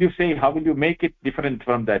will you make it different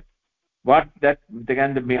from that? How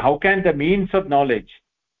can the means of knowledge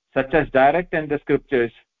such as direct and the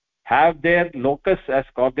scriptures have their locus as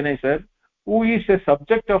cognizer who is a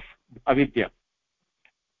subject of avidya?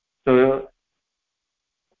 So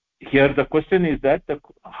here the question is that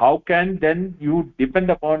how can then you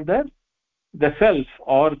depend upon the self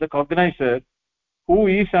or the cognizer who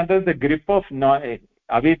is under the grip of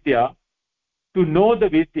avidya to know the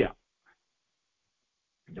vidya?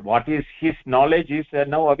 What is his knowledge is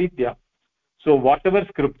now avidya. So whatever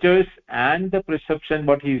scriptures and the perception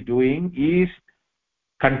what he is doing is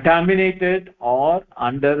contaminated or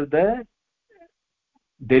under the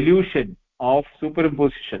delusion of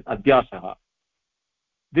superimposition, adhyasaha.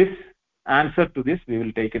 This answer to this we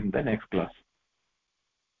will take in the next class.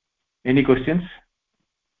 Any questions?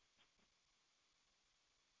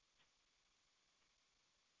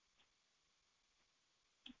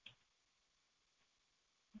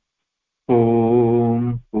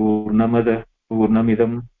 Om Purnamada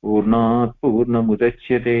Purnamidam Purnat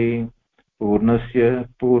Purnamudachyate Purnasya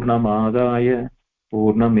Purnamadaya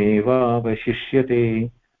Purnameva Vashishyate.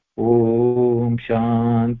 Om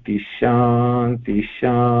Shanti Shanti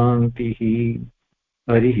Shanti.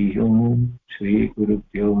 Harihi Om. Shri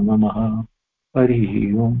Gurubhyo Namaha.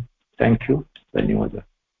 Harihi Om. Thank you. Dhanyawad.